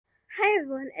Hi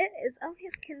everyone, it is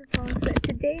obvious Kind of Falls, but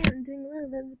today I'm doing a little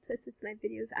bit of a twist with my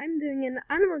videos. I'm doing an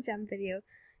Animal Jam video.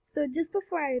 So just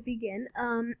before I begin,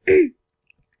 I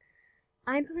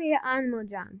play Animal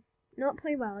Jam. Not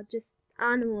play well, just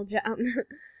Animal Jam.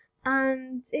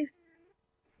 And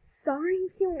sorry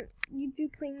if you do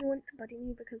play and you want to buddy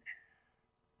me, because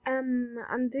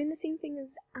I'm doing the same thing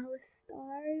as Alice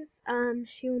Stars.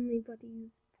 She only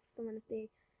buddies someone if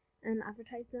they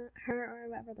advertise her or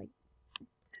whatever, like,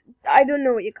 I don't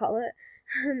know what you call it.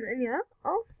 And yeah,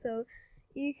 also,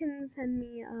 you can send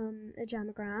me a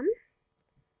jamagram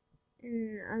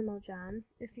in Animal Jam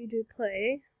if you do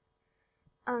play.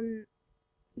 You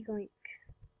can, like,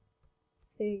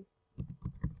 say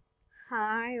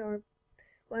hi or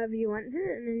whatever you want,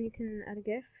 and then you can add a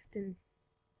gift, and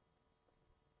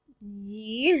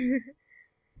yeah.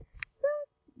 So,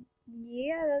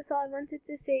 yeah, that's all I wanted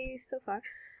to say so far.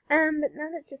 But now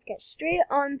let's just get straight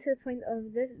on to the point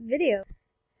of this video.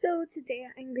 So today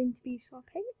I'm going to be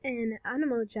shopping in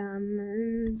Animal Jam,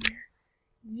 and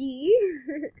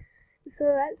so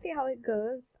let's see how it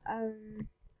goes. I'm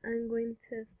going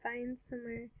to find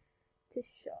somewhere to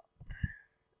shop.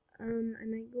 I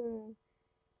might go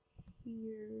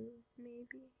here,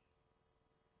 maybe.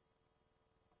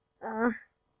 I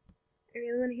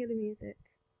really want to hear the music.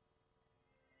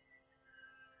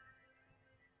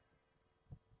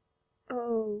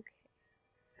 Okay.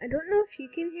 I don't know if you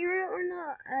can hear it or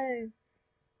not. I'm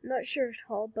not sure at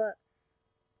all, but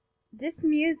this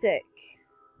music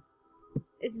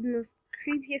is the most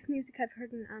creepiest music I've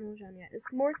heard in Animal Jam yet. It's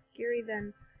more scary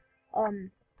than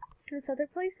this other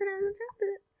place in Animal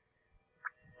Jam.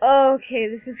 But okay,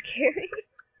 this is scary.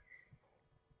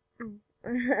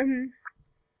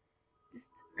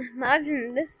 Just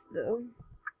imagine this though.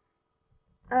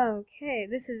 Okay,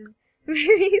 this is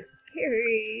very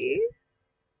scary.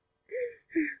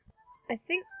 I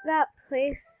think that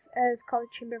place is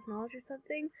called Chamber of Knowledge or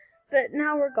something, but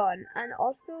now we're gone. And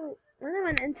also, when I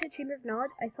went into Chamber of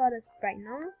Knowledge, I saw this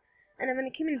rhino, and then when I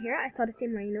came in here, I saw the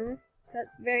same rhino, so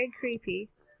that's very creepy.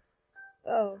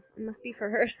 Oh, it must be for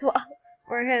her as well,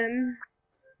 or him.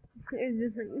 It's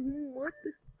just like, what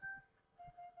the?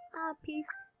 Ah,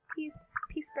 peace, peace,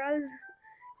 peace, bros.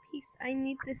 Peace, I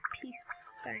need this peace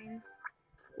sign.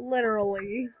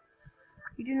 Literally.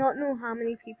 You do not know how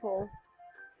many people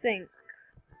think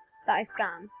that I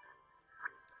scam.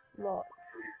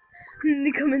 Lots.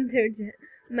 They come into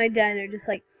my diner just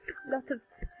like, lots of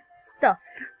stuff.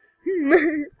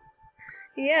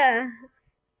 Yeah.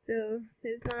 So,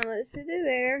 there's not much to do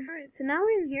there. Alright, so now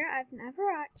we're in here. I've never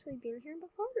actually been here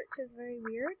before, which is very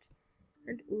weird.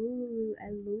 And, ooh, I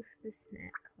love this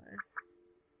necklace.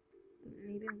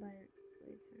 Maybe I'll buy it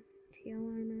later. Tail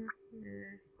armor?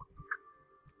 Nah.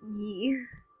 Yeah.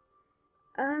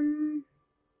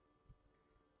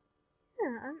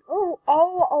 Yeah, oh,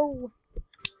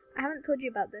 I haven't told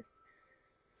you about this.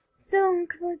 So, a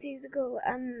couple of days ago,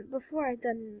 before I'd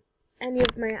done any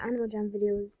of my Animal Jam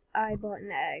videos, I bought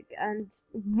an egg, and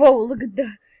whoa, look at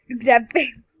that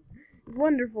face. It's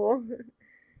wonderful.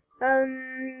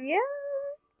 Yeah,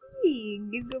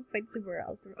 you go fight somewhere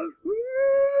else.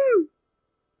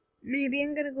 Maybe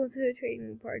I'm gonna go to a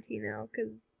trading party now,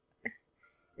 because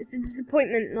it's a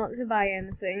disappointment not to buy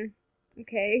anything.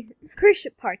 Okay? Cruise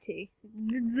ship party.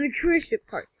 The cruise ship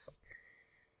party.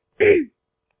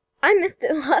 I missed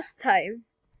it last time.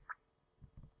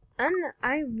 And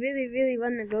I really, really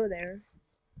want to go there.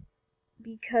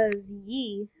 Because,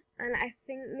 and I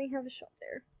think they have a shop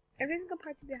there. Every single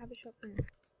party they have a shop there.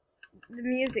 The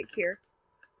music here.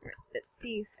 Right, let's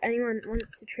see if anyone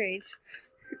wants to trade.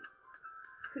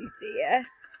 Please say yes.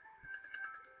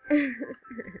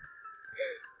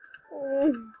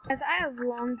 As I have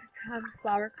longed to have a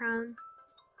flower crown.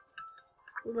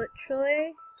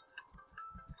 Literally.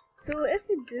 So if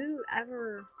you do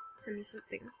ever send me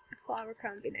something, a flower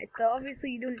crown would be nice. But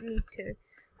obviously you don't need to.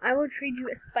 I will trade you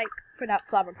a spike for that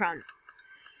flower crown.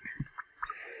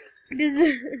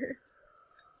 Please.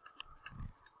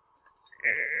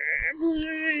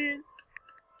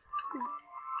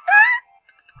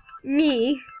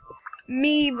 Me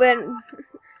when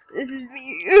this is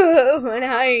me when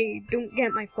I don't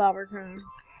get my flower crown.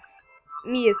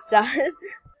 Me is sad.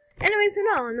 Anyway, so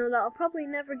now I know that I'll probably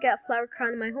never get a flower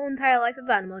crown in my whole entire life of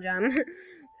Animal Jam.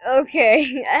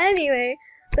 Okay, anyway,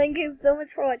 thank you so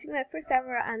much for watching my first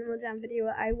ever Animal Jam video.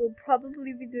 I will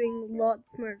probably be doing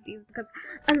lots more of these because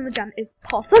Animal Jam is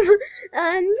awesome.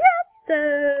 And yeah,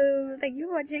 so thank you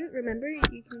for watching. Remember,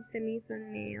 you can send me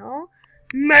some mail.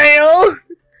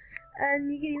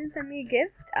 And you can even send me a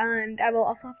gift. And I will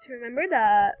also have to remember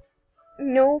that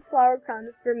no flower crown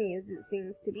is for me, as it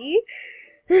seems to be.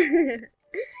 Yeah,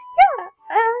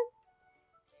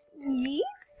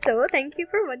 So thank you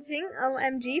for watching.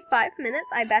 OMG, 5 minutes.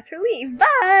 I better leave.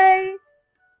 Bye.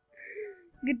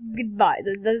 Goodbye.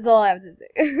 That's all I have to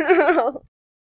say.